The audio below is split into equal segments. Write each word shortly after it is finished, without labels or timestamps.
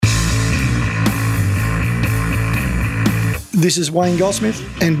This is Wayne Goldsmith,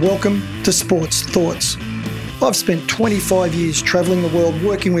 and welcome to Sports Thoughts. I've spent 25 years travelling the world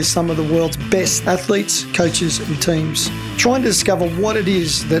working with some of the world's best athletes, coaches and teams, trying to discover what it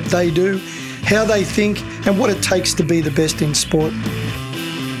is that they do, how they think and what it takes to be the best in sport.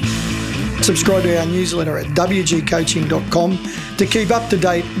 Subscribe to our newsletter at wgcoaching.com to keep up to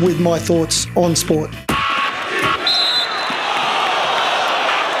date with my thoughts on sport.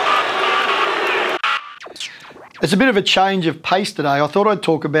 It's a bit of a change of pace today. I thought I'd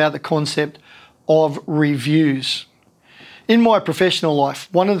talk about the concept of reviews. In my professional life,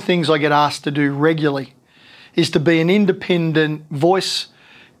 one of the things I get asked to do regularly is to be an independent voice,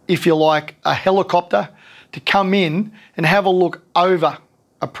 if you like, a helicopter, to come in and have a look over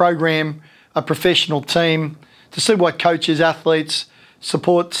a program, a professional team, to see what coaches, athletes,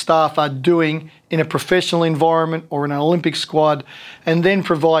 support staff are doing in a professional environment or in an Olympic squad, and then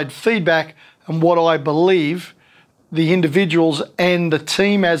provide feedback on what I believe the individuals and the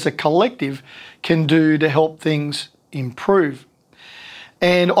team as a collective can do to help things improve.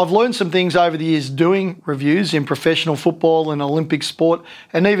 And I've learned some things over the years doing reviews in professional football and Olympic sport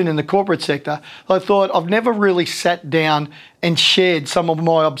and even in the corporate sector. I thought I've never really sat down and shared some of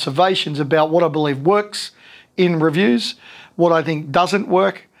my observations about what I believe works in reviews, what I think doesn't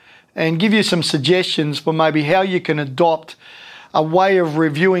work, and give you some suggestions for maybe how you can adopt a way of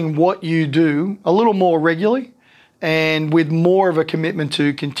reviewing what you do a little more regularly and with more of a commitment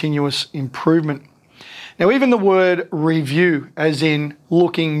to continuous improvement. Now, even the word review, as in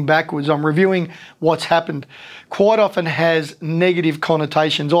looking backwards, I'm reviewing what's happened, quite often has negative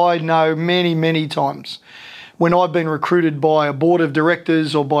connotations. I know many times when I've been recruited by a board of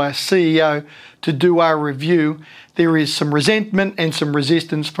directors or by a CEO to do our review, there is some resentment and some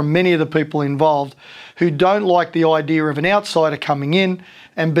resistance from many of the people involved who don't like the idea of an outsider coming in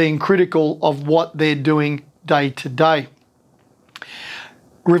and being critical of what they're doing day to day.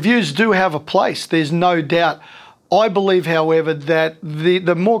 Reviews do have a place, there's no doubt. I believe, however, that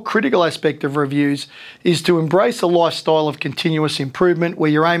the more critical aspect of reviews is to embrace a lifestyle of continuous improvement where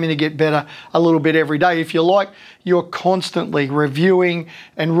you're aiming to get better a little bit every day. If you like, you're constantly reviewing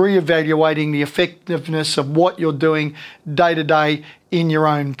and reevaluating the effectiveness of what you're doing day to day in your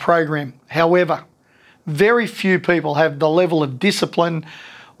own program. However, very few people have the level of discipline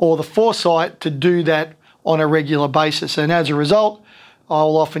or the foresight to do that on a regular basis. And as a result,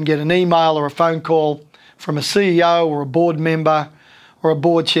 I'll often get an email or a phone call from a CEO or a board member or a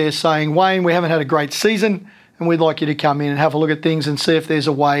board chair saying, Wayne, we haven't had a great season and we'd like you to come in and have a look at things and see if there's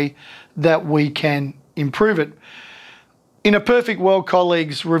a way that we can improve it. In a perfect world,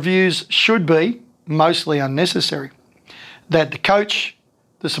 colleagues, reviews should be mostly unnecessary. That the coach,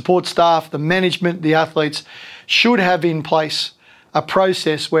 the support staff, the management, the athletes should have in place a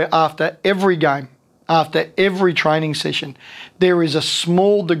process where after every game, after every training session, there is a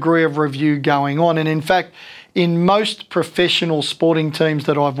small degree of review going on. And in fact, in most professional sporting teams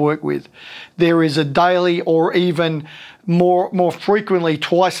that I've worked with, there is a daily or even more frequently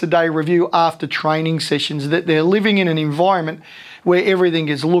twice a day review after training sessions, that they're living in an environment where everything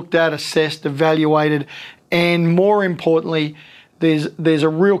is looked at, assessed, evaluated, and more importantly, there's a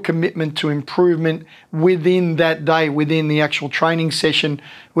real commitment to improvement within that day, within the actual training session,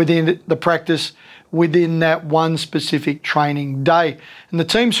 within the practice, within that one specific training day. And the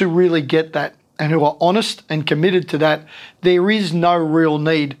teams who really get that and who are honest and committed to that, there is no real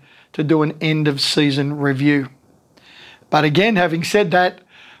need to do an end of season review. But again, having said that,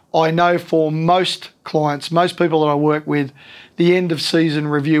 I know for most clients, most people that I work with, the end of season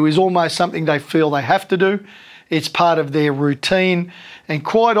review is almost something they feel they have to do. It's part of their routine, and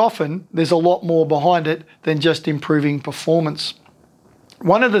quite often there's a lot more behind it than just improving performance.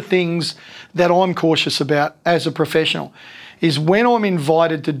 One of the things that I'm cautious about as a professional is when I'm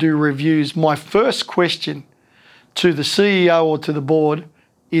invited to do reviews, my first question to the CEO or to the board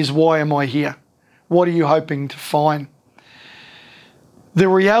is, why am I here? What are you hoping to find? The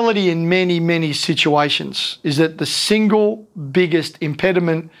reality in many situations is that the single biggest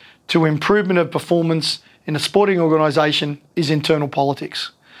impediment to improvement of performance in a sporting organisation is internal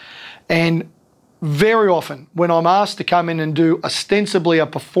politics. And very often, when I'm asked to come in and do ostensibly a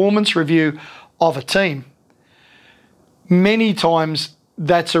performance review of a team, many times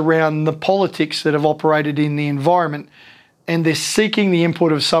that's around the politics that have operated in the environment, and they're seeking the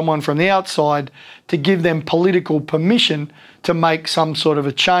input of someone from the outside to give them political permission to make some sort of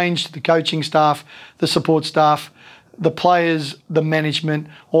a change to the coaching staff, the support staff, the players, the management,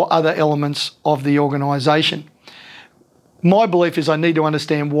 or other elements of the organisation. My belief is I need to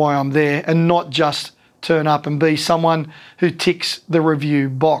understand why I'm there and not just turn up and be someone who ticks the review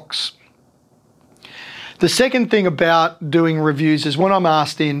box. The second thing about doing reviews is when I'm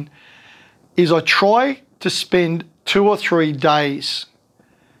asked in, is I try to spend 2 or 3 days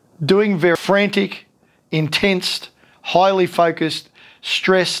doing very frantic, intense, highly focused,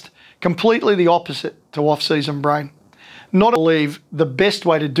 stressed, completely the opposite to off-season brain. Not believe the best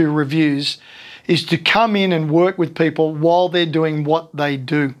way to do reviews is to come in and work with people while they're doing what they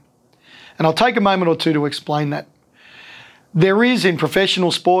do. And I'll take a moment or two to explain that. There is in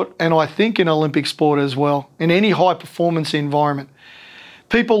professional sport, and I think in Olympic sport as well, in any high performance environment,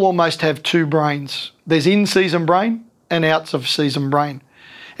 people almost have 2 brains. There's in-season brain and out-of-season brain.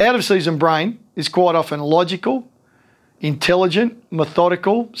 Out-of-season brain is quite often logical, intelligent,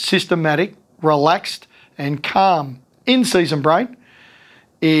 methodical, systematic, relaxed, and calm. In-season brain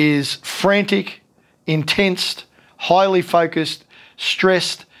is frantic, intense, highly focused,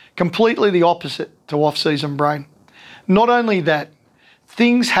 stressed, completely the opposite to off-season brain. Not only that,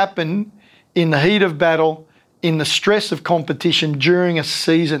 things happen in the heat of battle, in the stress of competition during a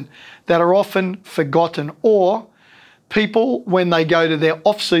season that are often forgotten, or people, when they go to their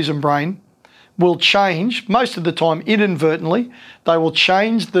off-season brain, will change, most of the time inadvertently, they will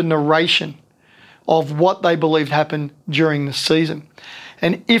change the narration of what they believed happened during the season.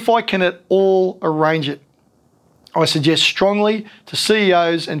 And if I can at all arrange it, I suggest strongly to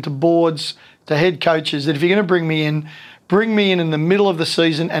CEOs and to boards, to head coaches, that if you're going to bring me in the middle of the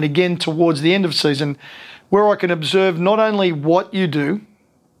season and again towards the end of season, where I can observe not only what you do,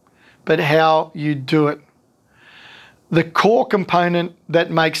 but how you do it. The core component that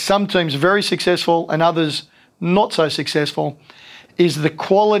makes some teams very successful and others not so successful is the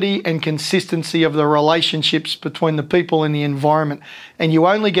quality and consistency of the relationships between the people in the environment. And you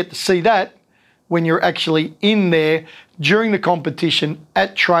only get to see that when you're actually in there during the competition,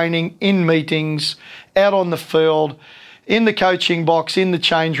 at training, in meetings, out on the field, in the coaching box, in the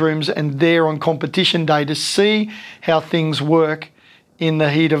change rooms, and there on competition day to see how things work in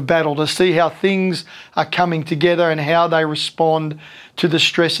the heat of battle, to see how things are coming together and how they respond to the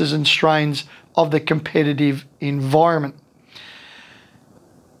stresses and strains of the competitive environment.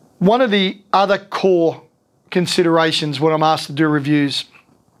 One of the other core considerations when I'm asked to do reviews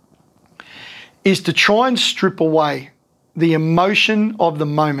is to try and strip away the emotion of the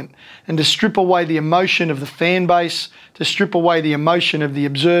moment and to strip away the emotion of the fan base, to strip away the emotion of the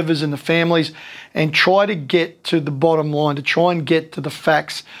observers and the families, and try to get to the bottom line, to try and get to the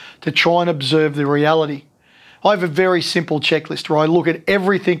facts, to try and observe the reality. I have a very simple checklist where I look at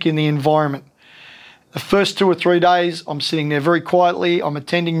everything in the environment. The first 2 or 3 days, I'm sitting there very quietly, I'm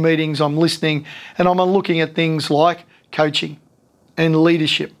attending meetings, I'm listening, and I'm looking at things like coaching and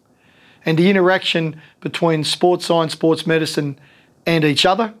leadership and the interaction between sports science, sports medicine and each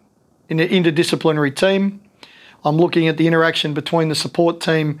other in an interdisciplinary team. I'm looking at the interaction between the support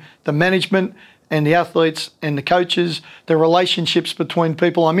team, the management and the athletes and the coaches, the relationships between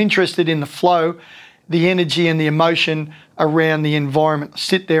people. I'm interested in the flow, the energy and the emotion around the environment.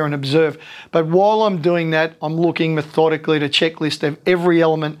 Sit there and observe. But while I'm doing that, I'm looking methodically at a checklist of every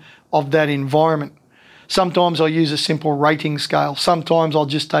element of that environment. Sometimes I'll use a simple rating scale. Sometimes I'll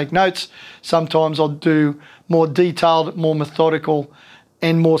just take notes. Sometimes I'll do more detailed, more methodical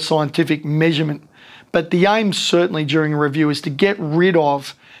and more scientific measurement. But the aim certainly during a review is to get rid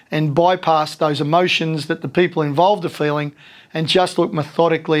of and bypass those emotions that the people involved are feeling and just look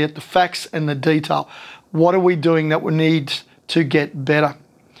methodically at the facts and the detail. What are we doing that we need to get better?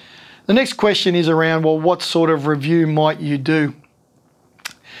 The next question is around, well, what sort of review might you do?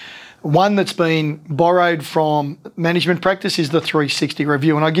 One that's been borrowed from management practice is the 360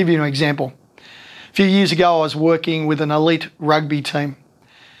 review. And I'll give you an example. A few years ago, I was working with an elite rugby team.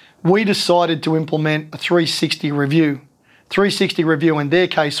 We decided to implement a 360 review. 360 review in their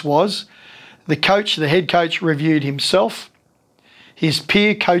case was the coach, the head coach reviewed himself, his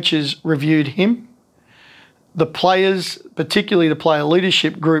peer coaches reviewed him, the players, particularly the player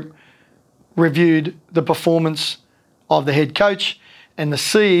leadership group, reviewed the performance of the head coach, and the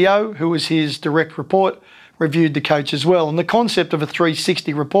CEO, who was his direct report, reviewed the coach as well. And the concept of a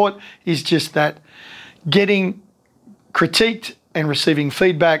 360 report is just that, getting critiqued and receiving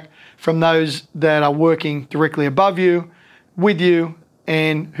feedback from those that are working directly above you, with you,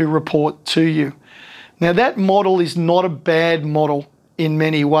 and who report to you. Now, that model is not a bad model in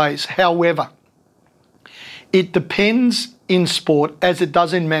many ways. However, it depends in sport, as it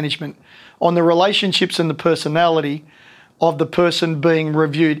does in management, on the relationships and the personality of the person being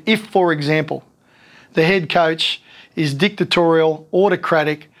reviewed. If, for example, the head coach is dictatorial,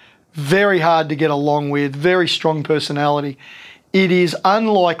 autocratic, very hard to get along with, very strong personality, it is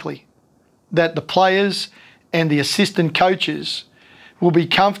unlikely that the players and the assistant coaches will be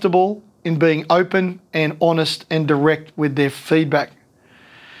comfortable in being open and honest and direct with their feedback.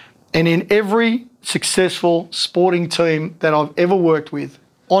 And in every successful sporting team that I've ever worked with,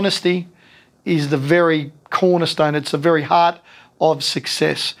 honesty is the very cornerstone. It's the very heart of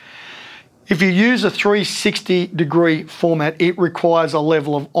success. If you use a 360-degree format, it requires a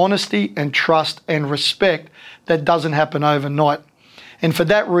level of honesty and trust and respect that doesn't happen overnight. And for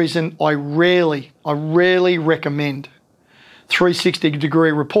that reason, I rarely recommend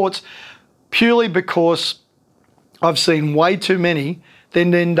 360-degree reports, purely because I've seen way too many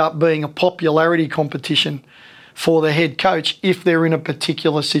then end up being a popularity competition for the head coach if they're in a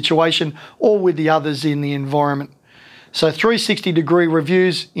particular situation or with the others in the environment. So 360-degree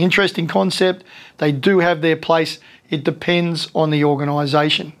reviews, interesting concept. They do have their place. It depends on the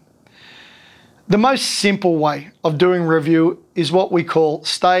organisation. The most simple way of doing review is what we call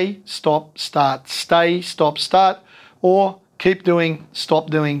stay, stop, start. Stay, stop, start, or keep doing, stop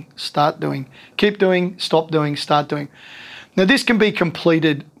doing, start doing. Keep doing, stop doing, start doing. Now, this can be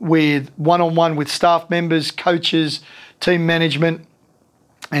completed with one-on-one with staff members, coaches, team management,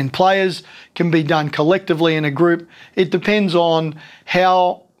 and players. Can be done collectively in a group. It depends on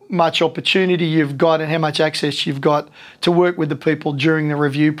how much opportunity you've got and how much access you've got to work with the people during the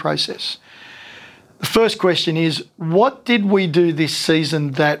review process. The first question is, what did we do this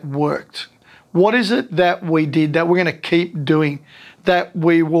season that worked? What is it that we did that we're going to keep doing, that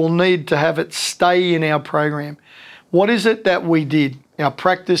we will need to have it stay in our program? What is it that we did? Our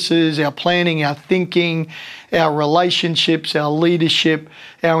practices, our planning, our thinking, our relationships, our leadership,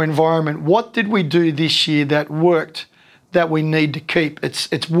 our environment. What did we do this year that worked that we need to keep?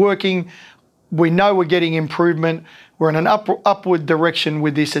 It's working. We know we're getting improvement. We're in an upward direction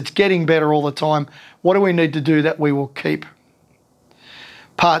with this. It's getting better all the time. What do we need to do that we will keep?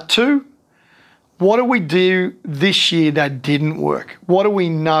 Part two, what do we do this year that didn't work? What do we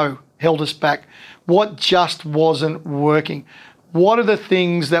know held us back? What just wasn't working? What are the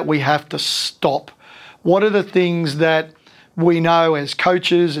things that we have to stop? What are the things that we know as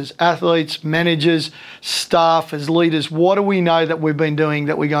coaches, as athletes, managers, staff, as leaders? What do we know that we've been doing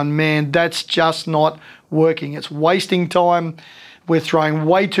that we're going, man, that's just not working? It's wasting time. We're throwing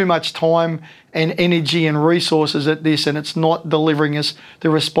way too much time and energy and resources at this, and it's not delivering us the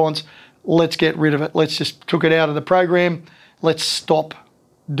response. Let's get rid of it. Let's just took it out of the program. Let's stop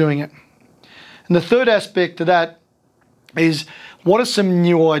doing it. And the third aspect to that is, what are some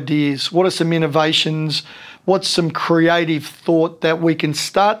new ideas? What are some innovations? What's some creative thought that we can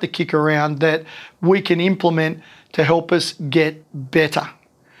start to kick around that we can implement to help us get better?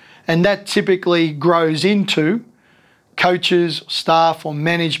 And that typically grows into coaches, staff or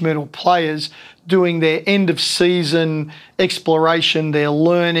management or players doing their end of season exploration, their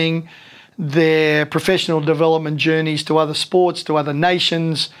learning, their professional development journeys to other sports, to other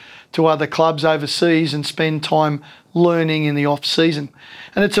nations, to other clubs overseas, and spend time learning in the off season.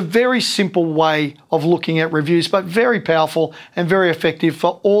 And it's a very simple way of looking at reviews, but very powerful and very effective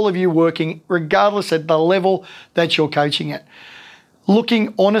for all of you working, regardless at the level that you're coaching at.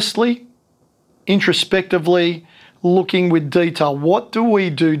 Looking honestly, introspectively, looking with detail. What do we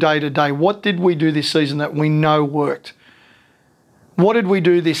do day to day? What did we do this season that we know worked? What did we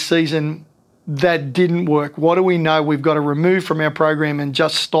do this season that didn't work? What do we know we've got to remove from our program and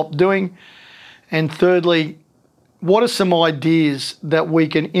just stop doing? And thirdly, what are some ideas that we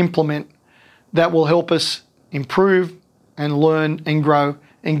can implement that will help us improve and learn and grow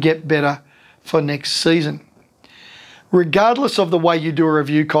and get better for next season? Regardless of the way you do a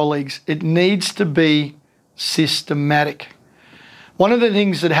review, colleagues, it needs to be systematic. One of the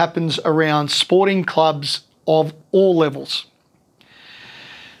things that happens around sporting clubs of all levels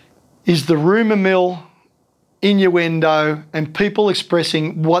is the rumour mill, innuendo, and people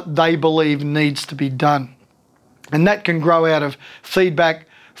expressing what they believe needs to be done. And that can grow out of feedback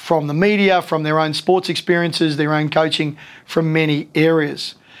from the media, from their own sports experiences, their own coaching, from many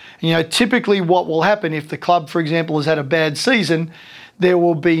areas. You know, typically what will happen if the club, for example, has had a bad season, there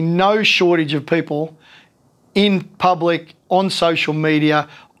will be no shortage of people in public, on social media,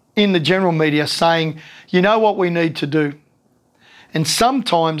 in the general media saying, you know what we need to do. And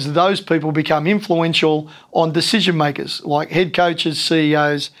sometimes those people become influential on decision makers like head coaches,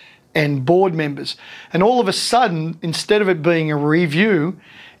 CEOs, and board members. And all of a sudden, instead of it being a review,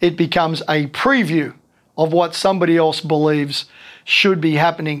 it becomes a preview of what somebody else believes should be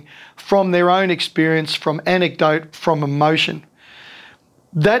happening from their own experience, from anecdote, from emotion.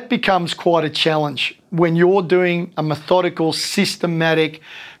 That becomes quite a challenge when you're doing a methodical, systematic,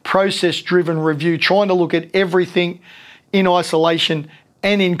 process-driven review, trying to look at everything in isolation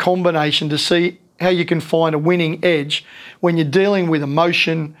and in combination to see how you can find a winning edge when you're dealing with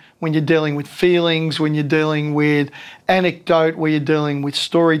emotion, when you're dealing with feelings, when you're dealing with anecdote, where you're dealing with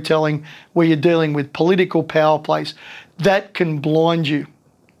storytelling, where you're dealing with political power plays. That can blind you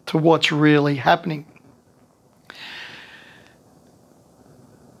to what's really happening.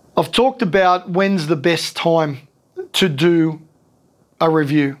 I've talked about when's the best time to do a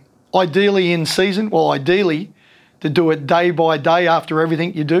review. Ideally in season, ideally to do it day by day after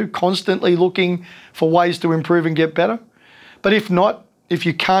everything you do, constantly looking for ways to improve and get better. But if not, if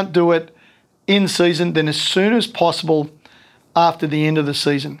you can't do it in season, then as soon as possible after the end of the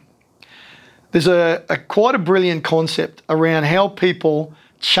season. There's quite a brilliant concept around how people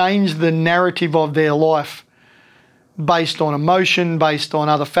change the narrative of their life based on emotion, based on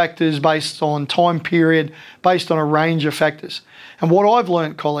other factors, based on time period, based on a range of factors. And what I've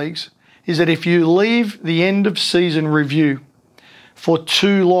learned, colleagues, is that if you leave the end of season review for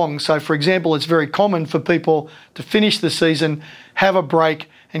too long, so for example, it's very common for people to finish the season, have a break,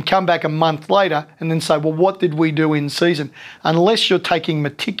 and come back a month later and then say, well, what did we do in season? Unless you're taking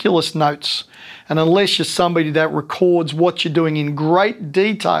meticulous notes and unless you're somebody that records what you're doing in great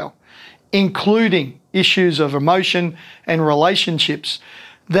detail, including issues of emotion and relationships,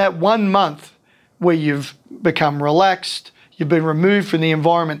 that 1 month where you've become relaxed, you've been removed from the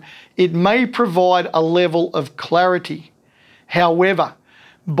environment, it may provide a level of clarity. However,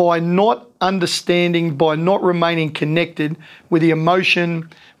 by not understanding, by not remaining connected with the emotion,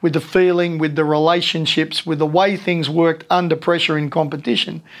 with the feeling, with the relationships, with the way things worked under pressure in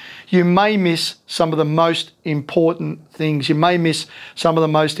competition, you may miss some of the most important things. You may miss some of the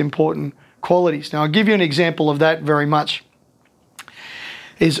most important qualities. Now, I'll give you an example of that very much.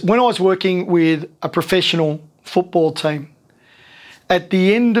 Is when I was working with a professional football team, at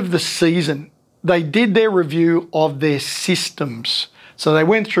the end of the season, they did their review of their systems. So they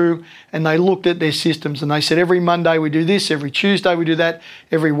went through and they looked at their systems and they said, every Monday we do this, every Tuesday we do that,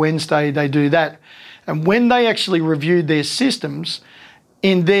 every Wednesday they do that. And when they actually reviewed their systems,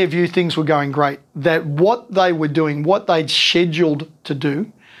 in their view, things were going great. That what they were doing, what they'd scheduled to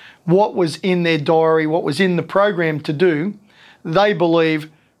do, what was in their diary, what was in the program to do, they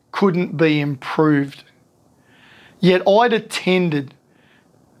believe couldn't be improved. Yet I'd attended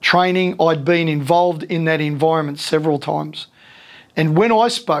training, I'd been involved in that environment several times. And when I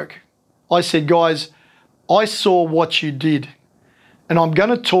spoke, I said, guys, I saw what you did. And I'm going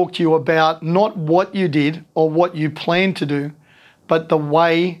to talk to you about not what you did or what you planned to do, but the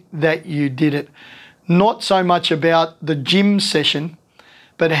way that you did it. Not so much about the gym session,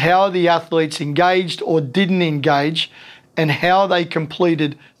 but how the athletes engaged or didn't engage and how they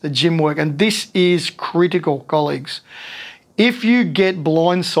completed the gym work. And this is critical, colleagues. If you get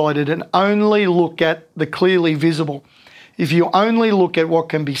blindsided and only look at the clearly visible, if you only look at what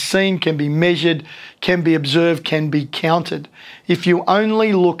can be seen, can be measured, can be observed, can be counted, if you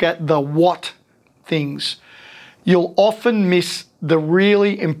only look at the what things, you'll often miss the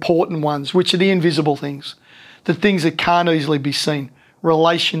really important ones, which are the invisible things, the things that can't easily be seen: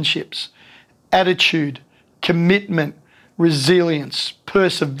 relationships, attitude, commitment, resilience,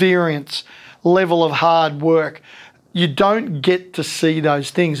 perseverance, level of hard work. You don't get to see those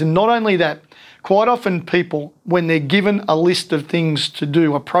things. And not only that, quite often people, when they're given a list of things to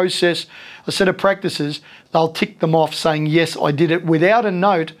do, a process, a set of practices, they'll tick them off saying, yes, I did it, without a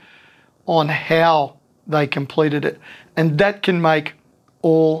note on how they completed it. And that can make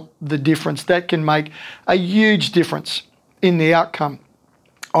all the difference. That can make a huge difference in the outcome.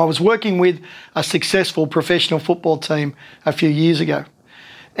 I was working with a successful professional football team a few years ago,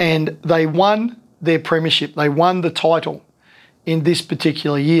 and they won their premiership. They won the title in this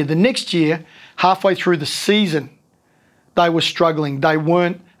particular year. The next year, halfway through the season, they were struggling. They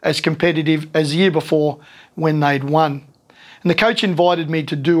weren't as competitive as the year before when they'd won. And the coach invited me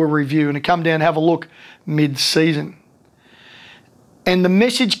to do a review and to come down and have a look mid-season. And the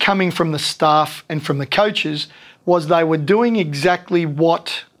message coming from the staff and from the coaches was they were doing exactly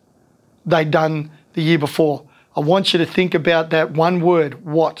what they'd done the year before. I want you to think about that one word,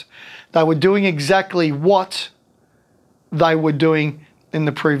 what. They were doing exactly what they were doing in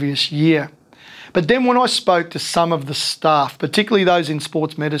the previous year. But then when I spoke to some of the staff, particularly those in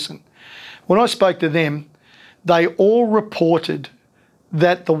sports medicine, when I spoke to them, they all reported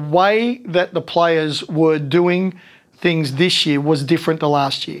that the way that the players were doing things this year was different to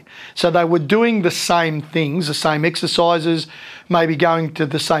last year. So they were doing the same things, the same exercises, maybe going to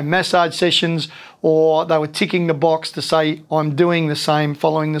the same massage sessions, or they were ticking the box to say, I'm doing the same,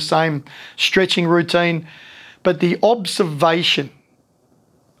 following the same stretching routine. But the observation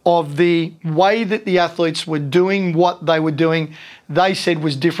of the way that the athletes were doing what they were doing, they said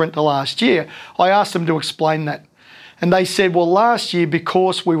was different to last year. I asked them to explain that. And they said, well, last year,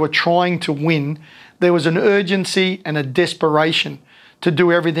 because we were trying to win, there was an urgency and a desperation to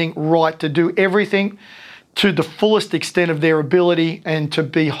do everything right, to do everything to the fullest extent of their ability and to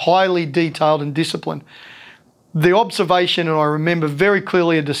be highly detailed and disciplined. The observation, and I remember very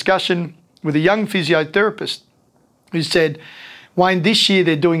clearly a discussion with a young physiotherapist who said, Wayne, this year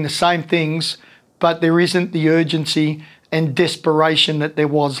they're doing the same things, but there isn't the urgency and desperation that there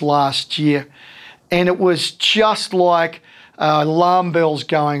was last year. And it was just like alarm bells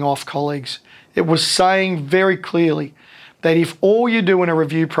going off, colleagues. It was saying very clearly that if all you do in a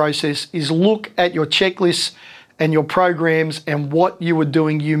review process is look at your checklists and your programs and what you were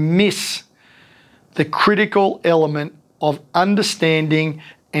doing, you miss the critical element of understanding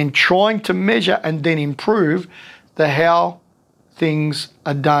and trying to measure and then improve the how things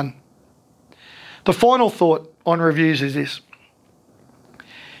are done. The final thought on reviews is this.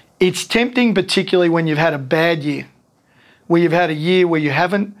 It's tempting, particularly when you've had a bad year, where you've had a year where you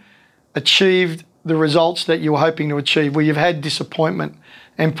haven't achieved the results that you were hoping to achieve, where you've had disappointment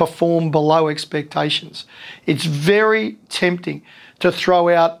and performed below expectations. It's very tempting to throw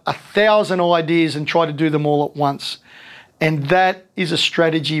out 1,000 ideas and try to do them all at once. And that is a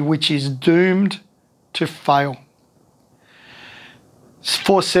strategy which is doomed to fail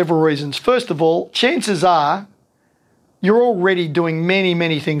for several reasons. First of all, chances are you're already doing many,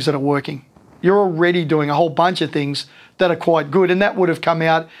 many things that are working. You're already doing a whole bunch of things that are quite good, and that would have come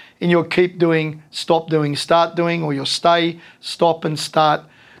out in your keep doing, stop doing, start doing, or your stay, stop and start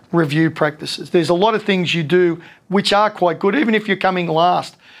review practices. There's a lot of things you do which are quite good, even if you're coming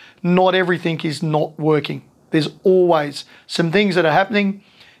last. Not everything is not working. There's always some things that are happening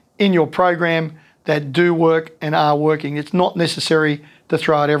in your program that do work and are working. It's not necessary to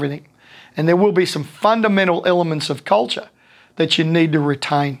throw out everything. And there will be some fundamental elements of culture that you need to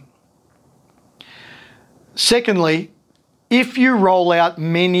retain. Secondly, if you roll out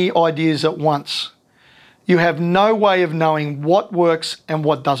many ideas at once, you have no way of knowing what works and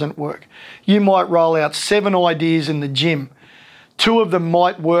what doesn't work. You might roll out 7 ideas in the gym. 2 of them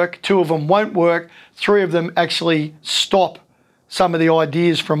might work, 2 of them won't work, 3 of them actually stop some of the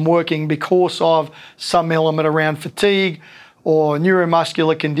ideas from working because of some element around fatigue or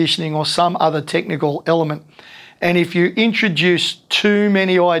neuromuscular conditioning or some other technical element. And if you introduce too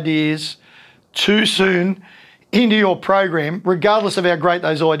many ideas too soon into your program, regardless of how great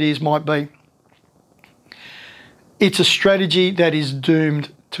those ideas might be, it's a strategy that is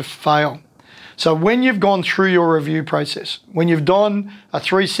doomed to fail. So when you've gone through your review process, when you've done a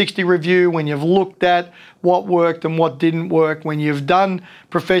 360 review, when you've looked at what worked and what didn't work, when you've done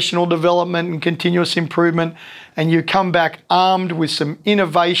professional development and continuous improvement, and you come back armed with some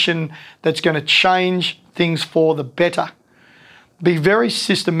innovation that's going to change things for the better, be very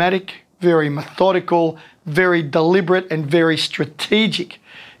systematic, very methodical, very deliberate, and very strategic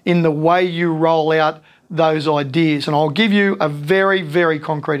in the way you roll out those ideas. And I'll give you a very, very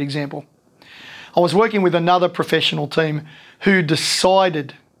concrete example. I was working with another professional team who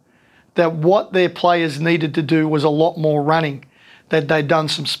decided that what their players needed to do was a lot more running, that they'd done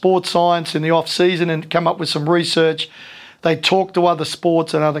some sports science in the off season and come up with some research. They talked to other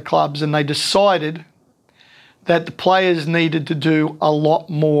sports and other clubs, and they decided that the players needed to do a lot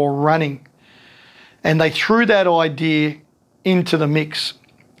more running. And they threw that idea into the mix.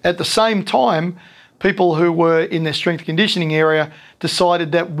 At the same time, people who were in their strength conditioning area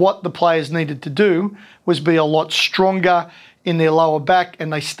decided that what the players needed to do was be a lot stronger in their lower back,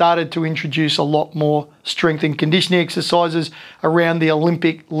 and they started to introduce a lot more strength and conditioning exercises around the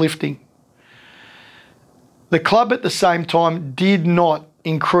Olympic lifting. The club at the same time did not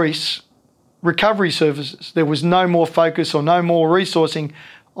increase recovery services. There was no more focus or no more resourcing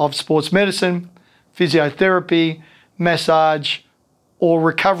of sports medicine, physiotherapy, massage, or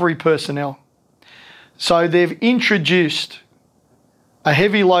recovery personnel. So they've introduced a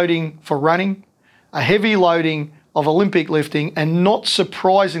heavy loading for running, a heavy loading of Olympic lifting, and not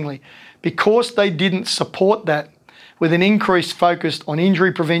surprisingly, because they didn't support that with an increased focus on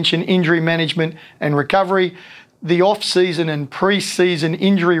injury prevention, injury management, and recovery, the off-season and pre-season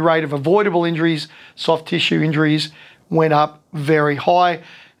injury rate of avoidable injuries, soft tissue injuries, went up very high,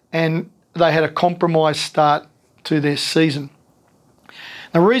 and they had a compromised start to their season.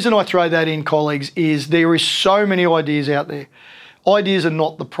 The reason I throw that in, colleagues, is there is so many ideas out there. Ideas are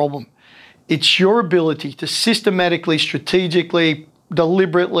not the problem. It's your ability to systematically, strategically,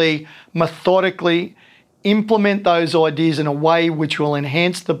 deliberately, methodically implement those ideas in a way which will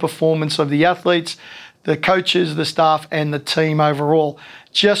enhance the performance of the athletes, the coaches, the staff, and the team overall.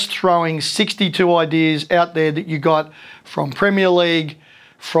 Just throwing 62 ideas out there that you got from Premier League,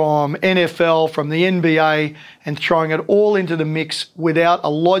 from NFL, from the NBA, and throwing it all into the mix without a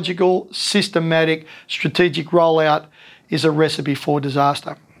logical, systematic, strategic rollout is a recipe for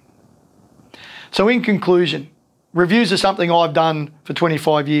disaster. So in conclusion, reviews are something I've done for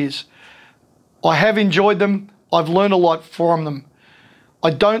 25 years. I have enjoyed them. I've learned a lot from them. I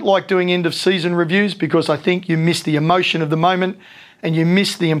don't like doing end of season reviews because I think you miss the emotion of the moment and you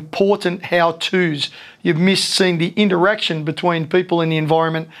miss the important how-tos. You've missed seeing the interaction between people in the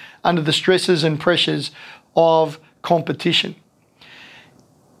environment under the stresses and pressures of competition.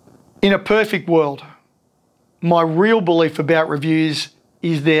 In a perfect world, my real belief about reviews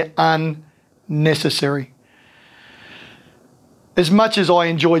is they're unnecessary. As much as I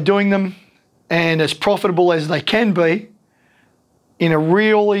enjoy doing them and as profitable as they can be, in a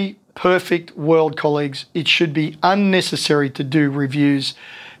really perfect world, colleagues, it should be unnecessary to do reviews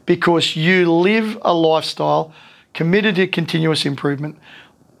because you live a lifestyle committed to continuous improvement,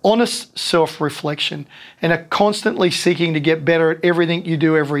 honest self-reflection, and are constantly seeking to get better at everything you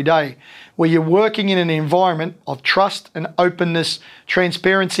do every day, where you're working in an environment of trust and openness,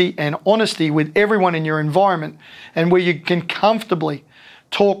 transparency and honesty with everyone in your environment, and where you can comfortably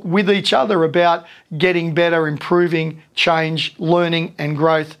talk with each other about getting better, improving, change, learning and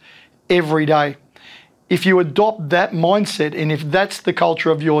growth every day. If you adopt that mindset, and if that's the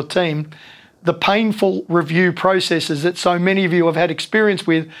culture of your team, the painful review processes that so many of you have had experience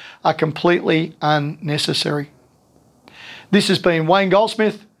with are completely unnecessary. This has been Wayne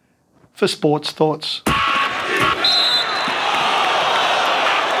Goldsmith for Sports Thoughts.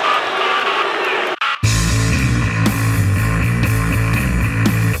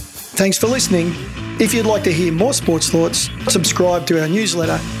 Thanks for listening. If you'd like to hear more Sports Thoughts, subscribe to our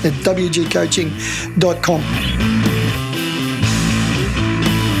newsletter at wgcoaching.com.